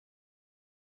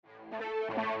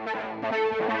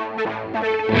What's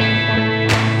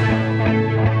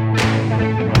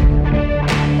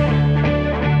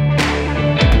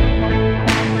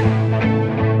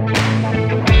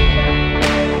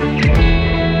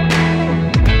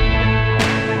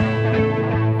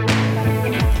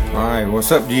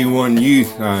up, G1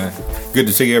 Youth? Good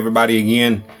to see everybody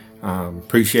again.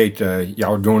 Appreciate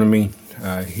y'all joining me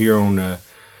here on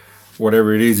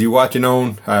whatever it is you're watching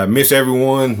on. Miss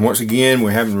everyone. Once again,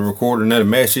 we're having to record another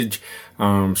message.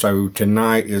 So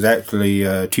tonight is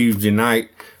actually Tuesday night.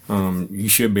 You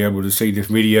should be able to see this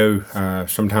video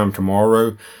sometime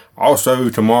tomorrow. Also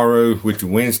tomorrow, which is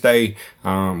Wednesday,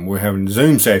 we're having a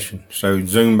Zoom session. So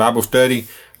Zoom Bible study.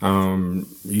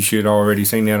 You should already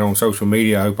seen that on social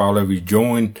media. I hope all of you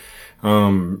join.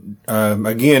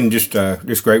 Again,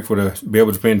 just grateful to be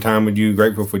able to spend time with you.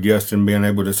 Grateful for Justin being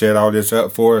able to set all this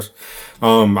up for us.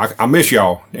 I miss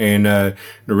y'all. And,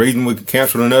 the reason we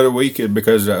canceled another week is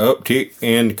because of the uptick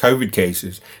in COVID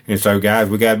cases. And so guys,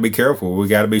 we gotta be careful. We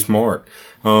gotta be smart.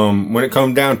 When it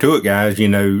comes down to it, guys,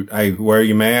 hey, wear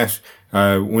your mask.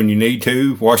 When you need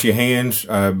to, wash your hands,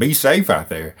 be safe out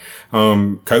there.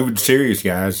 COVID's serious,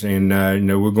 guys, and,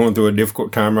 we're going through a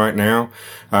difficult time right now.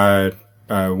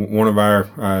 One of our,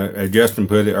 as Justin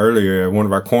put it earlier, one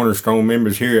of our cornerstone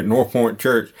members here at North Point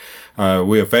Church,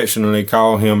 we affectionately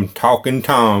call him Talking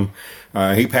Tom.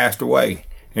 He passed away.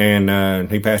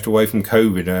 And he passed away from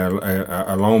COVID,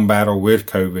 a long battle with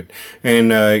COVID.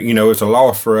 And, it's a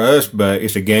loss for us, but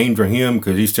it's a gain for him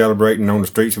because he's celebrating on the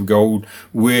streets of gold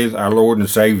with our Lord and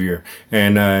Savior.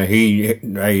 And,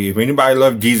 if anybody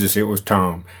loved Jesus, it was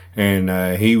Tom.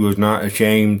 And, he was not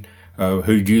ashamed of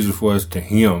who Jesus was to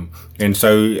him. And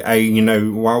so,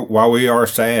 while we are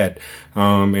sad,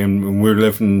 and we're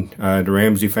lifting, the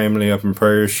Ramsey family up in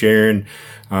prayers, sharing,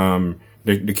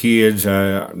 the kids,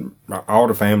 all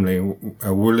the family,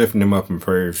 we're lifting them up in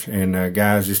prayers. And,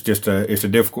 guys, it's a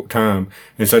difficult time.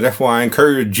 And so that's why I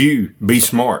encourage you, be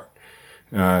smart.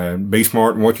 Be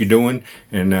smart in what you're doing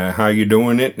and, how you're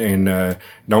doing it. And,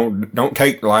 don't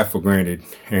take life for granted.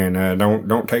 And,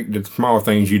 don't take the small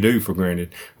things you do for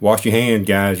granted. Wash your hands,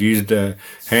 guys. Use the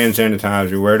hand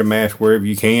sanitizer. Wear the mask wherever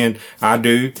you can. I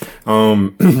do.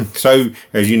 So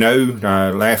as you know,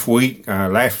 last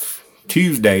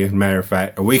Tuesday, as a matter of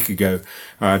fact, a week ago,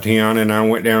 Tiana and I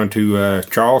went down to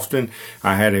Charleston.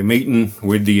 I had a meeting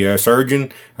with the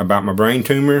surgeon about my brain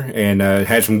tumor and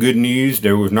had some good news.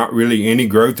 There was not really any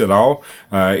growth at all.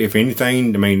 If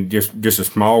anything, just a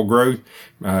small growth.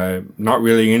 Not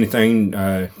really anything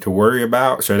to worry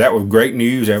about. So that was great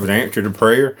news. That was an answer to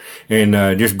prayer,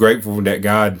 and just grateful that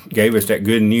God gave us that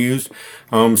good news.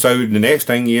 So the next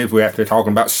thing is we're actually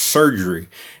talking about surgery.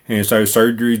 And so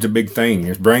surgery is a big thing.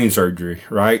 It's brain surgery,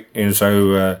 right? And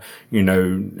so,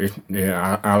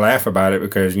 I laugh about it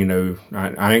because,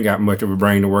 I ain't got much of a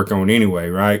brain to work on anyway,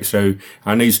 right? So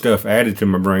I need stuff added to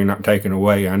my brain, not taken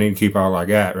away. I need to keep all I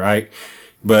got, right?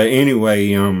 But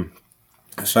anyway,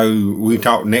 so we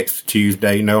talked next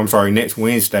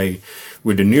Wednesday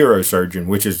with the neurosurgeon,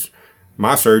 which is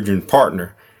my surgeon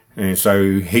partner. And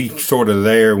so he's sort of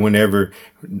there whenever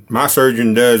my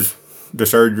surgeon does the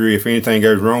surgery. If anything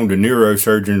goes wrong, the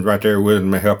neurosurgeon's right there with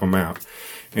him to help him out.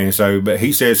 And so, but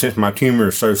he said since my tumor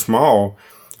is so small,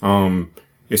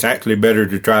 it's actually better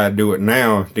to try to do it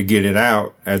now to get it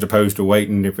out as opposed to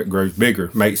waiting if it grows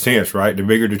bigger. Makes sense, right? The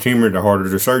bigger the tumor, the harder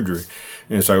the surgery.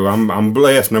 And so I'm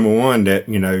blessed, number one, that,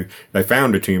 they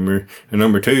found a tumor. And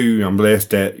number two, I'm blessed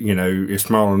that, it's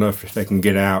small enough that they can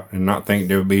get out and not think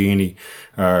there'll be any,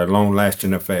 long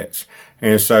lasting effects.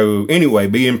 And so anyway,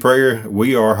 be in prayer.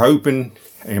 We are hoping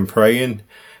and praying,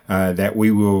 that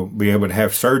we will be able to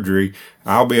have surgery.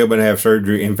 I'll be able to have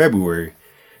surgery in February.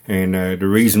 And, the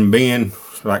reason being,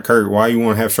 like, Kurt, why you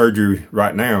want to have surgery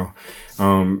right now?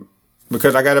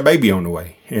 Because I got a baby on the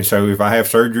way. And so if I have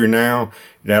surgery now,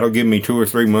 that'll give me 2 or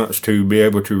 3 months to be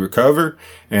able to recover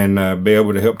and, be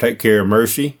able to help take care of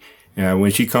Mercy,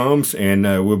 when she comes, and,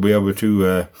 we'll be able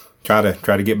to, try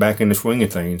to get back in the swing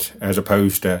of things as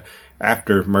opposed to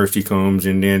after Mercy comes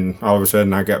and then all of a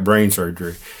sudden I got brain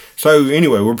surgery. So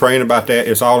anyway, we're praying about that.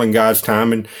 It's all in God's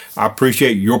timing. I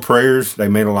appreciate your prayers. They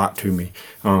mean a lot to me.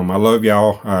 I love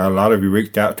y'all. A lot of you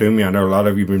reached out to me. I know a lot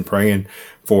of you have been praying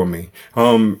for me.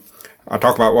 I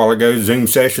talked about a while ago, Zoom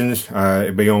sessions.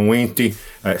 It'll be on Wednesday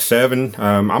at 7.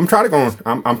 I'm probably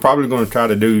going to try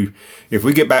to do, if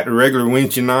we get back to regular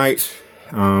Wednesday nights,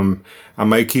 I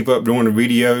may keep up doing the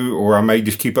video, or I may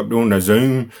just keep up doing the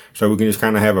Zoom so we can just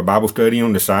kind of have a Bible study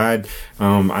on the side.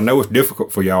 I know it's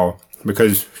difficult for y'all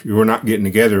because we're not getting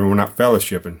together and we're not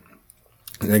fellowshipping.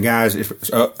 And guys, it's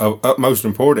of utmost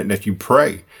important that you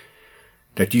pray.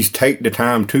 that you take the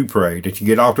time to pray, that you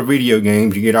get off the video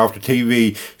games, you get off the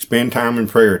TV, spend time in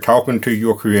prayer, talking to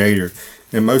your Creator,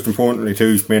 and most importantly,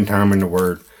 too, spend time in the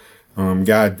Word.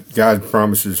 God's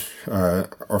promises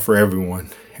are for everyone,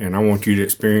 and I want you to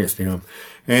experience them.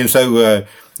 And so,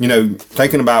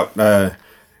 thinking about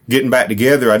getting back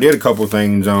together, I did a couple of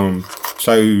things.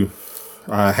 So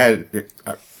I had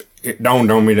it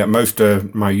dawned on me that most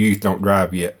of my youth don't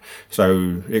drive yet,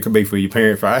 so it could be for your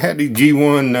parents. I had these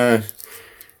G1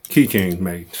 keychains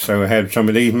made, so I had some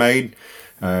of these made.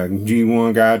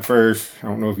 G1 God First. I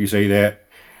don't know if you see that.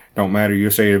 Don't matter,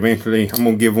 you'll see it eventually. I'm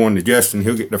going to give one to Justin.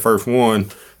 He'll get the first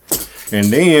one. And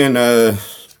then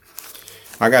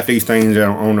I got these things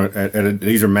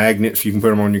these are magnets. You can put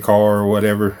them on your car or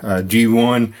whatever.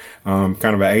 G1,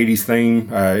 kind of an 80s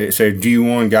theme. It says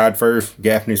G1, God First,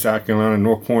 Gaffney, South Carolina,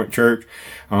 North Point Church.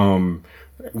 When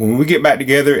we get back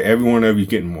together, every one of you's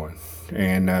getting one.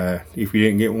 And if you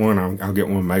didn't get one, I'll get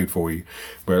one made for you.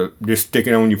 But just stick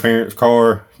it on your parents'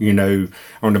 car,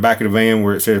 on the back of the van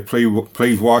where it says,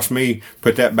 please wash me.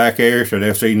 Put that back there so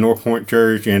they'll see North Point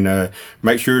Church. And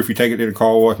make sure if you take it to the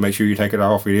car wash, make sure you take it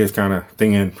off. It is kind of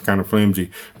thin, kind of flimsy.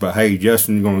 But hey,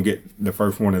 Justin's going to get the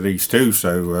first one of these too.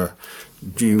 So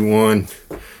G1.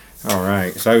 All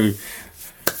right. So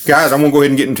guys, I'm going to go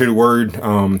ahead and get into the Word.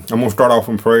 I'm going to start off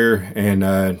in prayer. And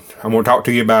I'm going to talk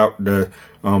to you about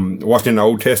what's in the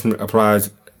Old Testament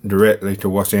applies directly to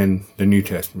what's in the New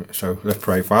Testament. So let's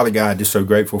pray. Father God, just so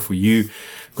grateful for you,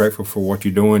 grateful for what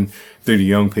you're doing through the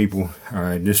young people.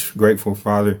 Just grateful,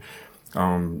 Father,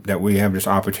 that we have this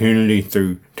opportunity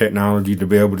through technology to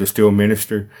be able to still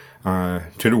minister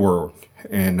to the world.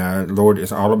 And Lord,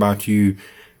 it's all about you.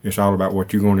 It's all about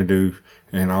what you're going to do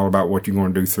and all about what you're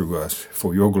going to do through us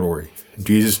for your glory. In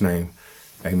Jesus' name,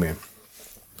 amen.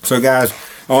 So guys,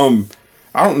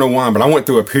 I don't know why, but I went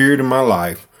through a period in my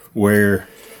life where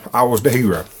I was the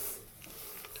hero.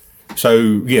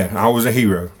 So, yeah, I was a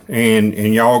hero. And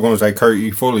y'all are going to say, Kurt,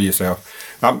 you full of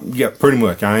yourself. Yeah, pretty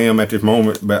much. I am at this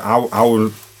moment, but I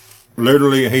was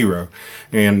literally a hero.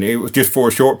 And it was just for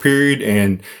a short period,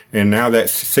 and now that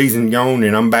season's gone,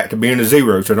 and I'm back to being a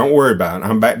zero, so don't worry about it.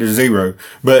 I'm back to zero.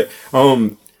 But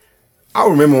I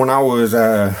remember when I was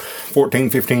 14,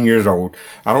 15 years old.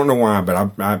 I don't know why,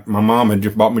 but my mom had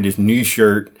just bought me this new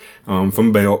shirt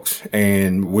from Belk's,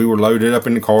 and we were loaded up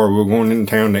in the car. We were going into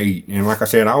town to eat. And like I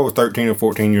said, I was 13 or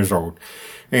 14 years old.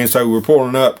 And so we're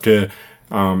pulling up to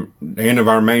the end of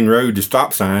our main road, the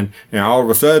stop sign, and all of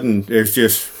a sudden there's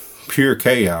just pure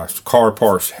chaos, car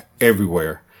parts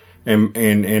everywhere.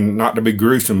 And not to be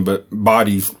gruesome, but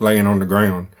bodies laying on the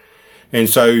ground. And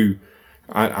so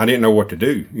I didn't know what to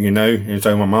do, and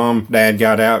so my mom, dad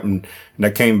got out and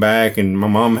they came back, and my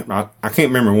mom, I can't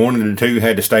remember, one of the two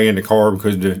had to stay in the car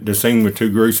because the scene was too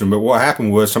gruesome. But what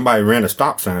happened was somebody ran a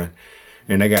stop sign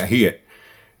and they got hit,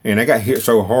 and they got hit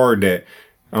so hard that,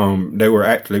 they were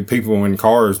actually people in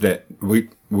cars that we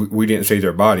didn't see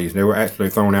their bodies. They were actually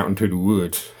thrown out into the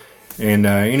woods. And,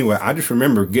 anyway, I just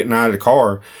remember getting out of the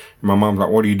car, and my mom's like,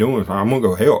 what are you doing? I'm going to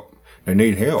go help. They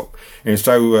need help. And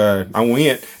so, I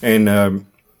went, and,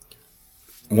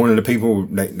 one of the people,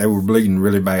 they were bleeding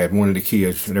really bad. One of the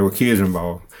kids, there were kids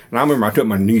involved. And I remember I took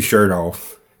my new shirt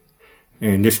off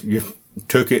and just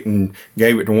took it and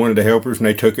gave it to one of the helpers, and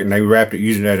they took it and they wrapped it,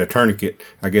 used it as a tourniquet.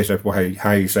 I guess that's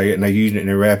how you say it. And they used it and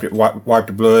they wrapped it, wiped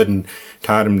the blood and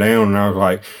tied them down. And I was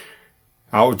like,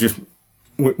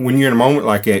 when you're in a moment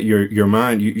like that, your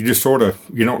mind, you just sort of,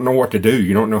 you don't know what to do.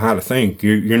 You don't know how to think.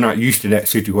 You're not used to that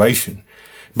situation.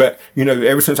 But,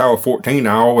 ever since I was 14,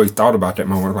 I always thought about that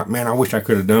moment. Like, man, I wish I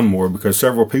could have done more, because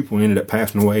several people ended up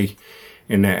passing away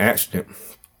in that accident.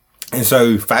 And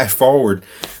so fast forward,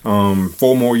 4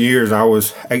 more years, I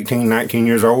was 18, 19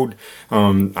 years old.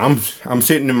 I'm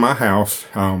sitting in my house.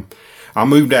 I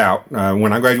moved out,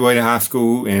 when I graduated high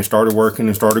school and started working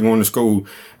and started going to school.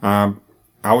 I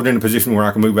was in a position where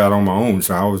I could move out on my own.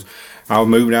 So I was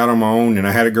moving out on my own, and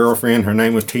I had a girlfriend. Her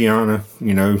name was Tiana,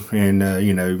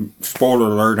 and, spoiler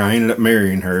alert, I ended up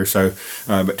marrying her. So,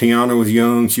 but Tiana was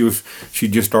young. She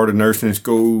just started nursing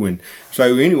school. And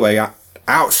so anyway,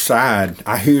 outside,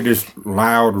 I hear this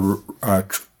loud,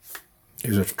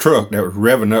 there's a truck that was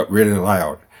revving up really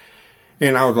loud.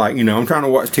 And I was like, I'm trying to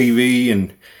watch TV,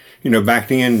 and, back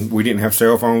then we didn't have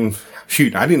cell phones.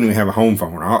 Shoot, I didn't even have a home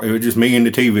phone. It was just me and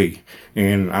the TV.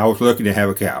 And I was lucky to have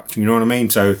a couch. You know what I mean?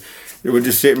 So it was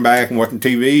just sitting back and watching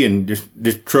TV, and just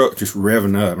this truck just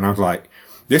revving up. And I was like,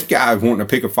 this guy's wanting to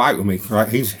pick a fight with me. Like,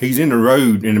 he's in the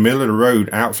road, in the middle of the road,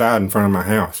 outside in front of my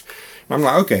house. And I'm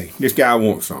like, okay, this guy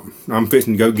wants something. I'm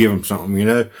fixing to go give him something,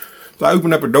 So I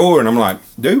opened up a door, and I'm like,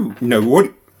 dude,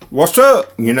 what's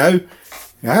up,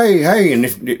 Hey, and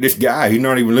this guy, he's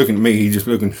not even looking at me. He's just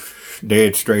looking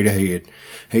dead straight ahead.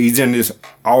 He's in this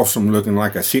awesome looking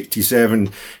like a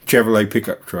 67 Chevrolet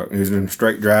pickup truck. He's in a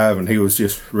straight drive, and he was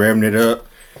just revving it up.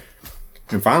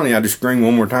 And finally, I just screamed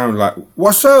one more time, like,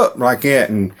 "What's up?" like that.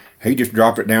 And he just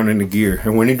dropped it down into gear.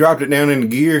 And when he dropped it down into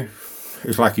gear,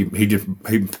 it's like he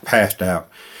passed out.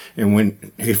 And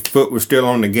when his foot was still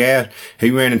on the gas, he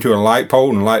ran into a light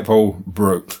pole, and the light pole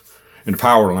broke. And the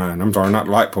power line, I'm sorry, not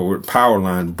the light pole, the power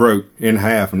line broke in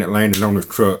half, and it landed on his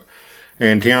truck.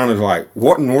 And Tiana's like,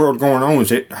 "What in the world's going on?" I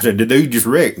said, "The dude just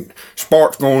wrecked.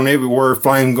 Sparks going everywhere,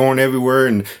 flame going everywhere."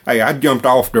 And hey, I jumped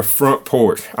off the front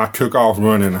porch. I took off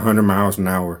running 100 miles an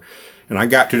hour. And I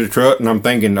got to the truck, and I'm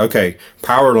thinking, okay,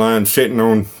 power line sitting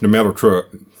on the metal truck.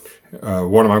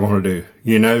 What am I going to do?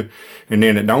 You know? And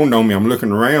then it dawned on me, I'm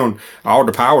looking around, all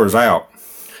the power's out.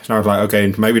 So I was like,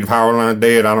 okay, maybe the power line's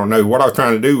dead. I don't know. What I was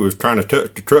trying to do was trying to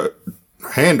touch the truck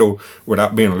handle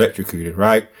without being electrocuted,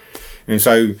 right? And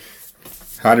so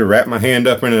I had to wrap my hand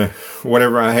up in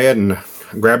whatever I had and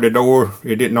grabbed the door.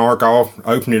 It didn't arc off,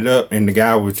 opened it up, and the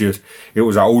guy was it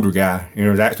was an older guy. And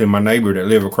it was actually my neighbor that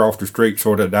lived across the street,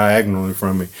 sort of diagonally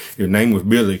from me. His name was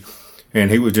Billy, and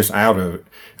he was just out of it.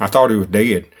 I thought he was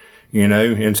dead, you know?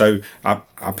 And so I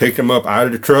picked him up out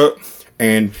of the truck,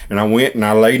 and I went and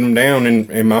I laid him down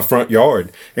in my front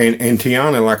yard. And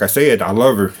Tiana, like I said, I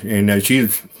love her. And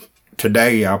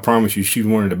today, I promise you, she's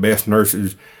one of the best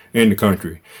nurses in the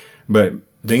country. But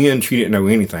then she didn't know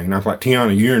anything. And I was like,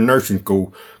 "Tiana, you're in nursing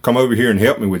school. Come over here and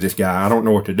help me with this guy. I don't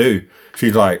know what to do."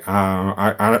 She's like,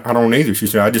 I don't either. She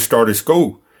said, "I just started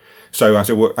school." So I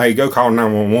said, "Well, hey, go call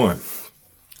 911.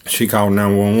 She called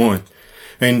 911.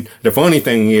 And the funny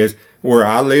thing is, where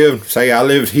I live, say I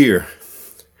lived here,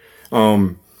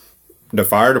 the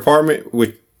fire department was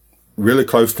really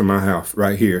close to my house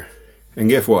right here. And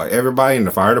guess what? Everybody in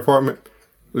the fire department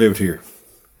lived here.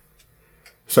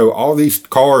 So all these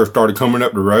cars started coming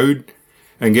up the road,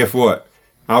 and guess what?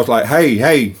 I was like,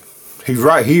 hey, he's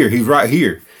right here. He's right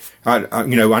here. I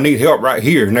need help right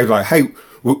here. And they was like, "Hey,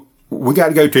 we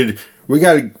got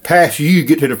to pass you,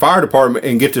 get to the fire department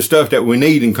and get the stuff that we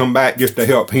need and come back just to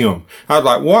help him." I was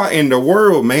like, "What in the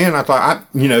world, man?" I thought,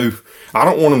 I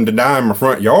don't want him to die in my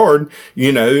front yard,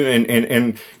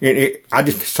 and I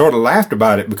just sort of laughed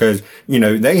about it because,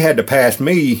 they had to pass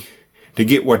me to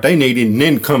get what they needed and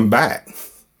then come back.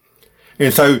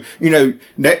 And so,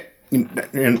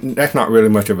 that's not really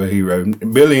much of a hero.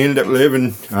 Billy ended up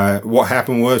living. What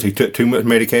happened was he took too much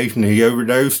medication. He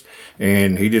overdosed,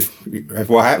 and that's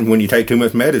what happened when you take too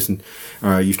much medicine.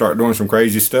 You start doing some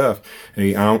crazy stuff. I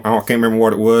can't remember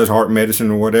what it was, heart medicine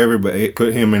or whatever, but it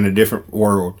put him in a different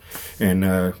world.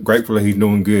 And gratefully he's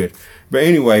doing good. But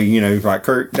anyway, like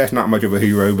Kurt, that's not much of a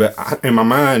hero. But in my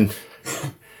mind,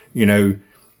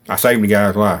 I saved the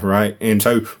guy's life, right? And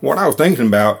so what I was thinking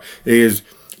about is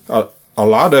a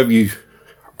lot of you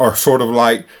are sort of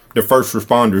like the first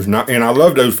responders. And I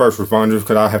love those first responders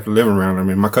because I have to live around them,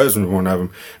 and my cousin's one of them.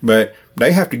 But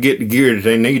they have to get the gear that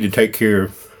they need to take care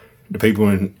of the people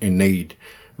in need,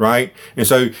 right? And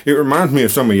so it reminds me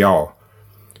of some of y'all.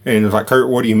 And it's like, "Kurt,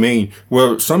 what do you mean?"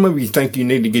 Well, some of you think you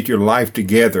need to get your life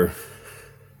together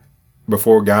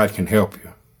before God can help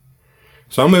you.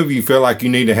 Some of you feel like you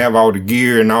need to have all the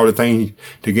gear and all the things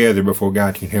together before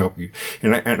God can help you.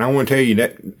 And I want to tell you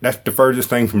that's the furthest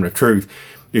thing from the truth.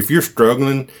 If you're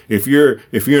struggling, if you're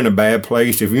in a bad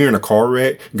place, if you're in a car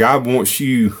wreck, God wants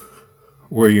you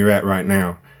where you're at right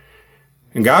now.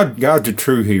 And God's a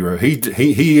true hero.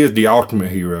 He is the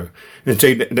ultimate hero. And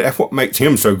see, that's what makes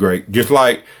him so great. Just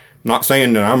like, not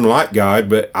saying that I'm like God,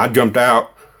 but I jumped out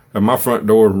of my front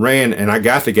door, ran, and I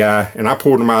got the guy, and I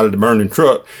pulled him out of the burning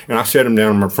truck, and I set him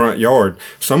down in my front yard.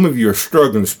 Some of you are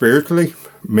struggling spiritually,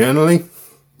 mentally,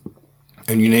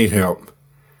 and you need help.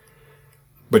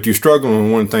 But you're struggling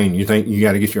with one thing. You think you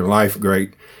got to get your life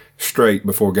straight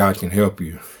before God can help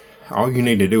you. All you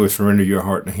need to do is surrender your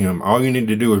heart to him. All you need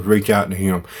to do is reach out to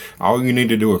him. All you need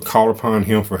to do is call upon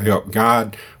him for help.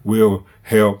 God will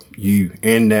help you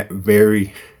in that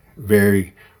very,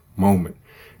 very moment.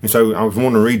 And so I was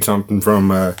wanting to read something from,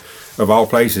 of all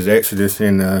places, Exodus,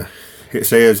 and it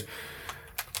says,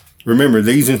 "Remember,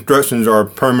 these instructions are a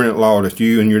permanent law that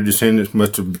you and your descendants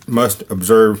must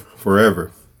observe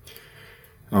forever."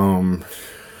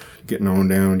 Getting on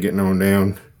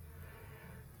down.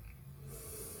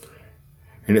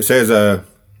 And it says,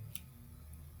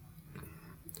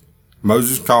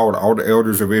 Moses called all the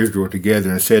elders of Israel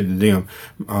together and said to them,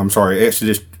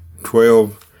 Exodus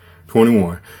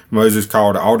 12:21. Moses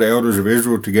called all the elders of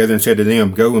Israel together and said to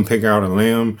them, "Go and pick out a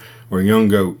lamb or a young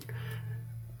goat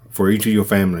for each of your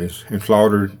families and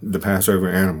slaughter the Passover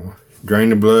animal. drain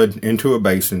the blood into a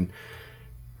basin,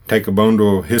 take a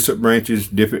bundle of hyssop branches,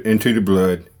 dip it into the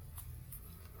blood,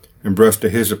 and brush the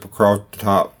hyssop across the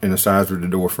top and the sides of the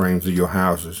door frames of your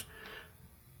houses.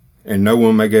 And no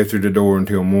one may go through the door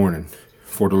until morning,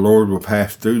 for the Lord will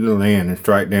pass through the land and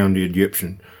strike down the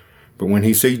Egyptian. But when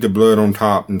he sees the blood on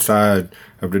top and side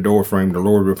of the door frame, the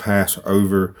Lord will pass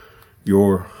over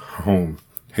your home.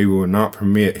 He will not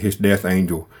permit his death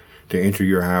angel to enter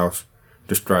your house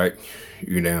to strike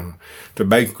you down. So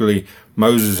basically,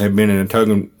 Moses had been in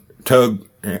a tug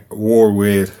war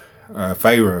with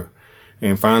Pharaoh,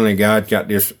 and finally God got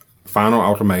this final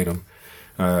ultimatum.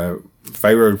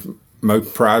 Pharaoh's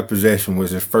most prized possession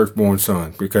was his firstborn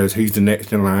son, because he's the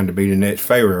next in line to be the next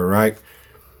Pharaoh, right?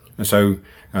 And so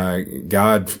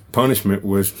God's punishment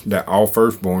was that all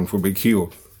firstborns would be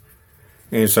killed.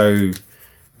 And so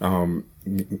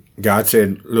God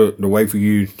said, look, the way for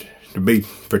you to be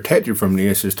protected from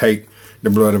this is take the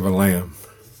blood of a lamb,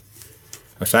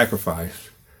 a sacrifice,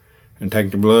 and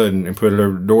take the blood and put it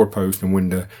over the doorpost. And when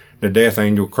the death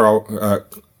angel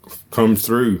comes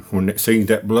through, when it sees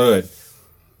that blood,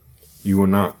 you will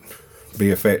not be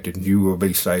affected. You will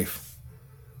be safe.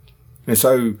 And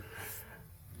so,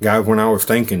 guys, when I was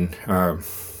thinking,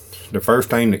 the first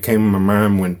thing that came to my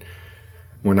mind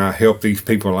when I helped these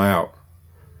people out,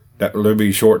 that little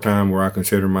bit short time where I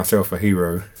consider myself a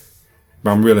hero,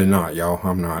 but I'm really not, y'all.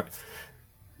 I'm not.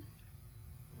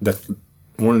 That's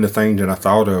one of the things that I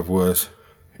thought of was,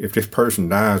 if this person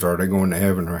dies, are they going to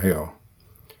heaven or hell?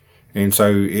 And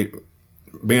so,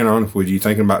 being honest with you,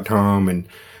 thinking about Tom, and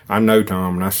I know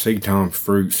Tom, and I see Tom's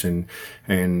fruits, and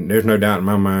there's no doubt in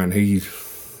my mind he's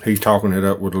talking it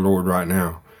up with the Lord right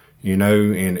now, you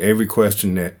know. And every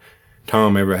question that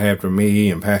Tom ever had for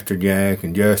me and Pastor Jack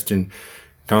and Justin,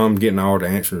 Tom's getting all the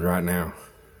answers right now,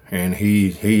 and he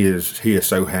is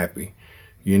so happy,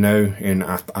 you know. And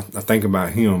I think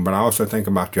about him, but I also think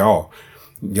about y'all.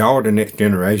 Y'all are the next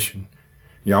generation.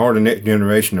 Y'all are the next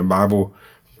generation of Bible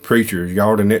preachers.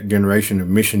 Y'all are the next generation of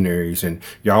missionaries, and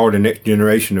y'all are the next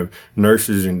generation of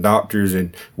nurses and doctors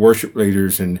and worship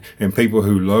leaders and people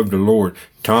who love the Lord.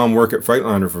 Tom worked at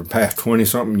Freightliner for the past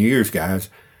 20-something years, guys,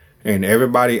 and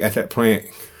everybody at that plant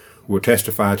will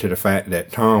testify to the fact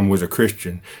that Tom was a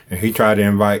Christian, and he tried to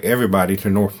invite everybody to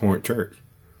North Point Church.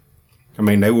 I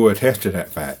mean, they will attest to that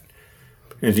fact.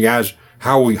 And guys,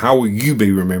 how will you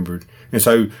be remembered? And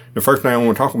so the first thing I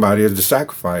want to talk about is the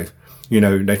sacrifice. You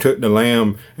know, they took the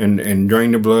lamb and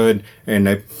drained the blood, and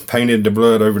they painted the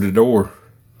blood over the door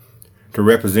to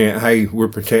represent, hey, we're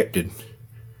protected.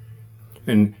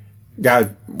 And guys,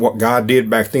 what God did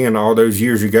back then, all those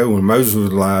years ago when Moses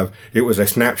was alive, it was a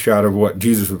snapshot of what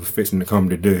Jesus was fixing to come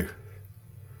to do.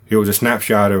 It was a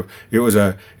snapshot of, it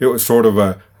was sort of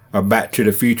a back to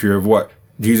the future of what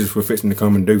Jesus was fixing to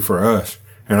come and do for us.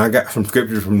 And I got some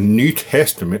scriptures from the New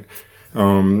Testament,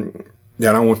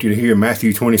 that I want you to hear.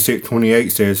 Matthew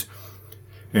 26:28 says,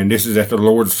 and this is at the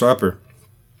Lord's Supper,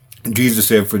 Jesus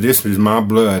said, for this is my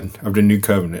blood of the new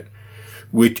covenant,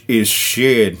 which is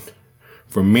shed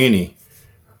for many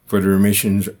for the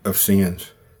remissions of sins.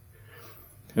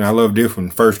 And I love this one,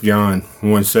 1 John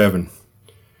 1:7.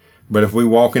 But if we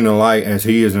walk in the light as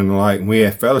he is in the light, and we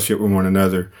have fellowship with one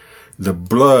another, the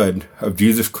blood of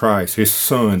Jesus Christ, his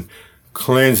son,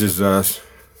 cleanses us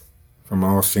from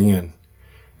all sin.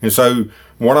 And so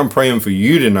what I'm praying for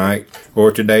you tonight,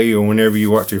 or today, or whenever you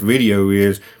watch this video,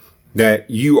 is that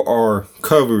you are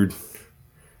covered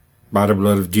by the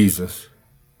blood of Jesus.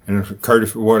 And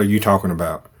Curtis, what are you talking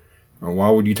about? Or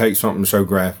why would you take something so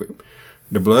graphic?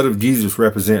 The blood of Jesus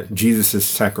represents Jesus'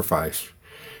 sacrifice.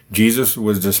 Jesus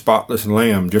was the spotless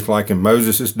lamb, just like in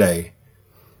Moses' day,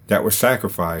 that was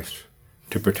sacrificed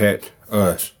to protect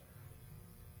us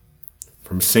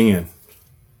from sin,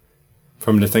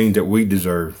 from the things that we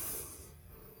deserve.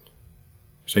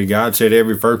 See, God said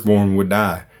every firstborn would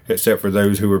die, except for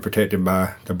those who were protected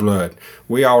by the blood.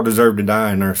 We all deserve to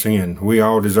die in our sin. We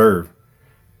all deserve.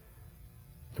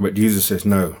 But Jesus says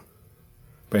no.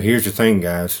 But here's the thing,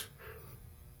 guys.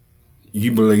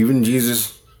 You believe in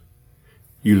Jesus.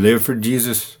 You live for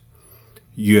Jesus.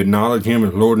 You acknowledge him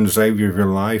as Lord and Savior of your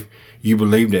life. You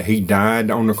believe that he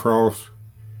died on the cross,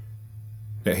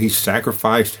 that he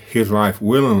sacrificed his life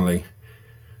willingly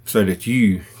so that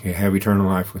you can have eternal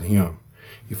life with him.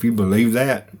 If you believe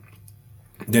that,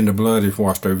 then the blood is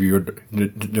washed over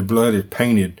the blood is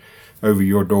painted over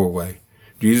your doorway.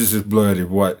 Jesus' blood is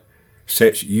what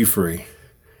sets you free.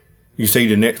 You see,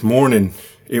 the next morning,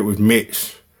 it was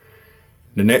mixed.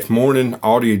 The next morning,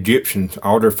 all the Egyptians,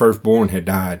 all their firstborn had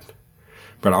died.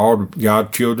 But all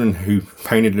God's children who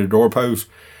painted the doorposts,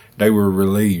 they were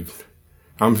relieved.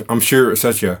 I'm sure it's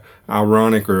such a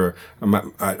ironic, or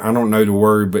I don't know the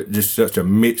word, but just such a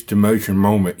mixed emotion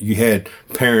moment. You had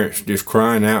parents just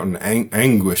crying out in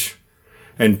anguish.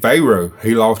 And Pharaoh,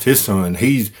 he lost his son.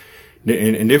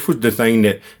 And this was the thing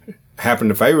that happened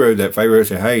to Pharaoh, that Pharaoh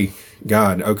said, hey,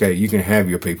 God, okay, you can have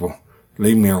your people.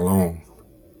 Leave me alone.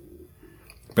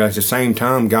 But at the same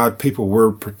time, God's people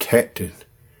were protected.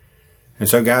 And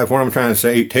so, guys, what I'm trying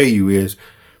to tell you is,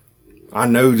 I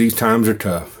know these times are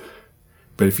tough.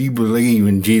 But if you believe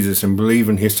in Jesus and believe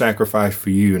in his sacrifice for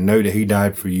you and know that he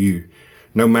died for you,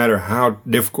 no matter how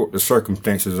difficult the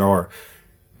circumstances are,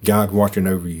 God watching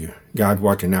over you. God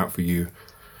watching out for you.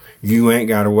 You ain't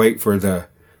got to wait for the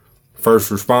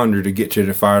first responder to get to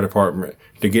the fire department,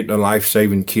 to get the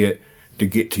life-saving kit, to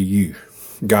get to you.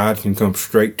 God can come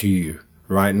straight to you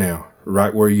right now,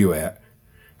 right where you at,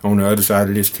 on the other side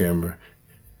of this camera.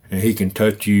 And he can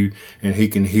touch you, and he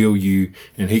can heal you,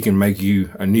 and he can make you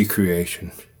a new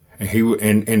creation.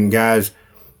 And guys,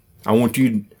 I want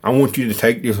you to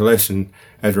take this lesson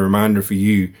as a reminder for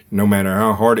you, no matter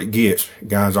how hard it gets,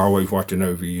 God's always watching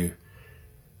over you.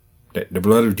 That the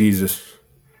blood of Jesus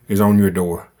is on your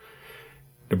door.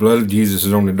 The blood of Jesus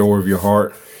is on the door of your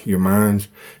heart, your minds.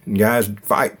 And guys,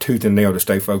 fight tooth and nail to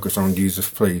stay focused on Jesus,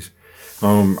 please.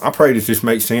 I pray that this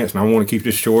makes sense, and I want to keep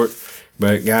this short.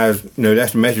 But guys,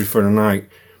 that's the message for tonight.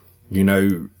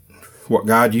 What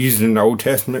God used in the Old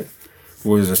Testament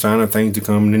was a sign of things to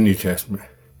come in the New Testament.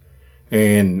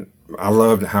 And I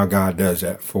love how God does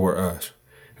that for us.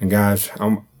 And guys,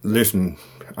 I'm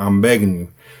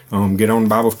begging you, get on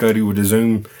Bible study with the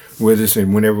Zoom with us,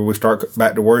 and whenever we start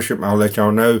back to worship, I'll let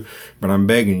y'all know. But I'm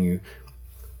begging you,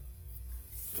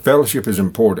 fellowship is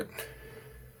important.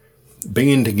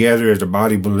 Being together as a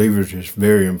body of believers is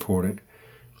very important.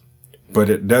 But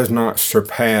it does not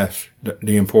surpass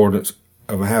the importance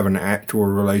of having an actual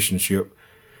relationship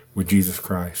with Jesus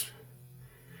Christ.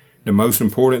 The most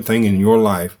important thing in your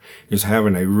life is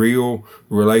having a real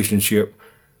relationship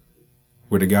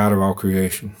with the God of all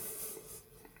creation.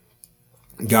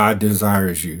 God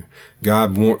desires you.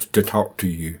 God wants to talk to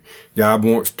you. God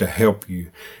wants to help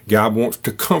you. God wants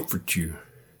to comfort you.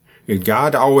 Is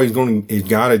God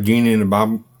a genie in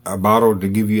a bottle to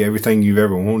give you everything you've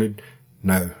ever wanted?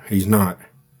 No, he's not.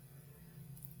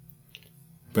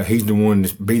 But he's the one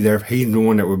that be there. He's the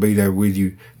one that will be there with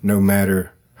you no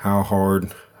matter how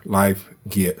hard life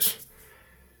gets.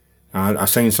 I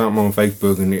seen something on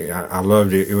Facebook, and I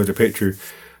loved it. It was a picture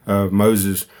of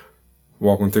Moses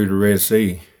walking through the Red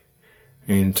Sea.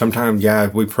 And sometimes,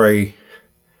 guys, we pray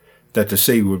that the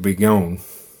sea would be gone,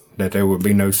 that there would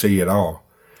be no sea at all.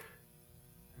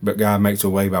 But God makes a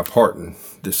way by parting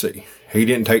the sea. He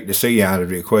didn't take the sea out of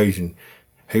the equation.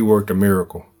 He worked a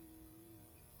miracle.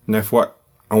 And that's what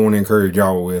I want to encourage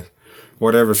y'all with.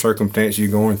 Whatever circumstance you're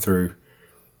going through,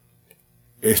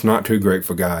 it's not too great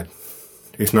for God.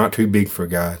 It's not too big for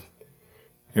God.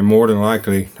 And more than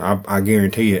likely, I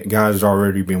guarantee it, God has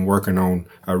already been working on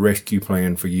a rescue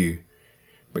plan for you.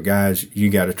 But guys, you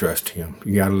got to trust him.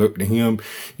 You got to look to him.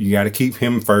 You got to keep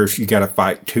him first. You got to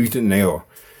fight tooth and nail.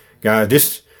 Guys,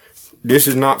 this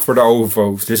is not for the old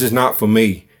folks. This is not for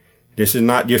me. This is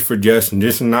not just for Justin.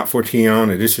 This is not for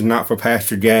Tiana. This is not for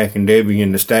Pastor Jack and Debbie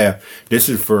and the staff. This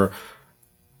is for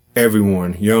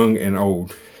everyone, young and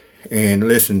old. And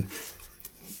listen,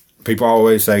 people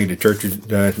always say the church is,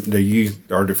 the youth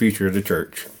are the future of the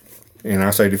church. And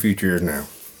I say the future is now.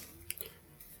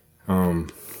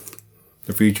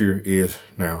 The future is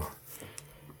now.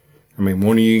 I mean,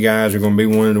 one of you guys are going to be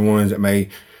one of the ones that may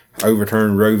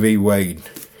overturn Roe v. Wade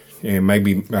and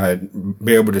maybe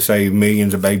be able to save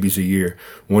millions of babies a year.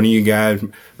 One of you guys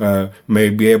may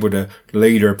be able to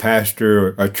lead or pastor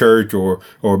a church or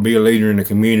be a leader in the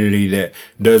community that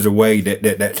does away,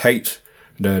 that takes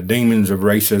the demons of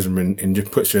racism and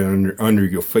just puts it under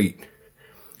your feet.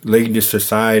 Lead this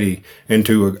society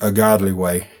into a godly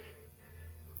way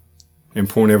and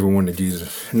point everyone to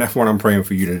Jesus. And that's what I'm praying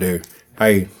for you to do.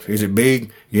 Hey, is it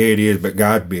big? Yeah, it is, but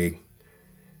God's big.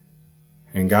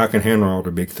 And God can handle all the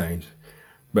big things.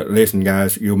 But listen,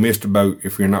 guys, you'll miss the boat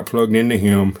if you're not plugged into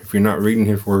him, if you're not reading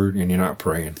his word, and you're not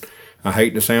praying. I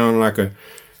hate to sound like a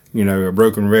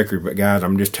broken record, but guys,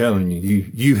 I'm just telling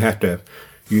you, you have to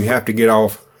get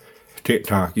off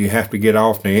TikTok. You have to get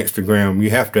off the Instagram.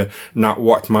 You have to not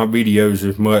watch my videos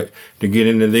as much to get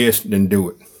into this, then do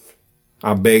it.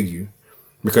 I beg you.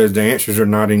 Because the answers are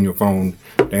not in your phone.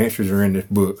 The answers are in this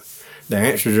book. The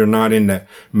answers are not in the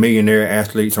millionaire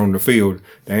athletes on the field.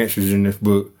 The answers are in this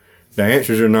book. The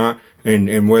answers are not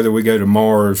in whether we go to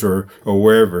Mars or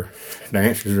wherever. The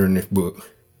answers are in this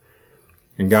book.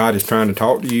 And God is trying to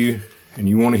talk to you, and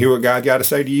you want to hear what God got to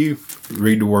say to you?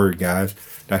 Read the word, guys.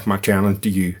 That's my challenge to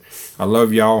you. I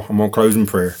love y'all. I'm going to close in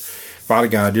prayer. Father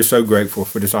God, just so grateful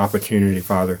for this opportunity,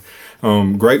 Father.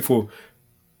 Grateful,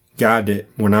 God, that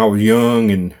when I was young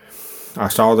and I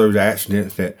saw those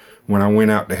accidents, that when I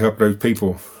went out to help those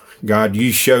people, God,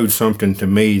 you showed something to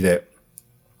me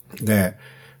that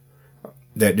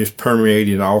just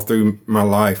permeated all through my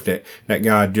life, that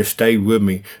God just stayed with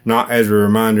me, not as a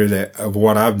reminder of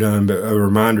what I've done, but a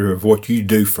reminder of what you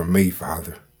do for me,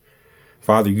 Father.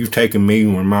 Father, you've taken me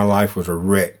when my life was a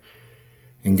wreck.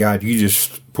 And God, you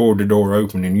just pulled the door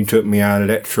open and you took me out of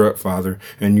that truck, Father,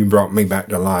 and you brought me back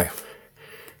to life.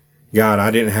 God, I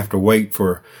didn't have to wait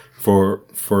for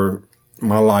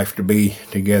my life to be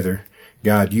together.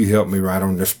 God, you helped me right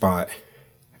on the spot.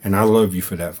 And I love you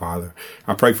for that, Father.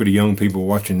 I pray for the young people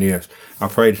watching this. I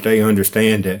pray that they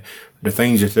understand that the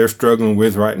things that they're struggling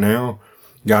with right now,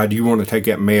 God, you want to take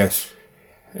that mess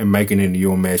and make it into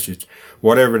your message.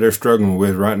 Whatever they're struggling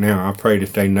with right now, I pray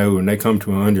that they know and they come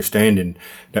to an understanding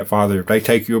that, Father, if they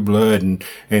take your blood and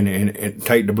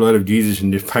take the blood of Jesus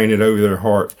and just paint it over their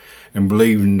heart and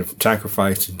believe in the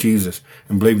sacrifice of Jesus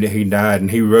and believe that he died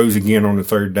and he rose again on the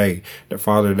third day, that,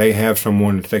 Father, they have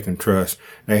someone that they can trust.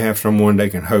 They have someone they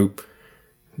can hope,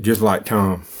 just like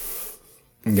Tom.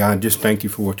 And God, just thank you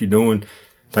for what you're doing.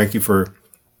 Thank you for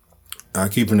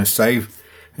keeping us safe.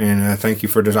 And thank you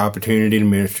for this opportunity to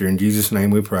minister. In Jesus'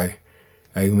 name we pray.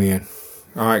 Amen.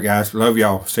 All right, guys. Love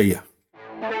y'all. See ya.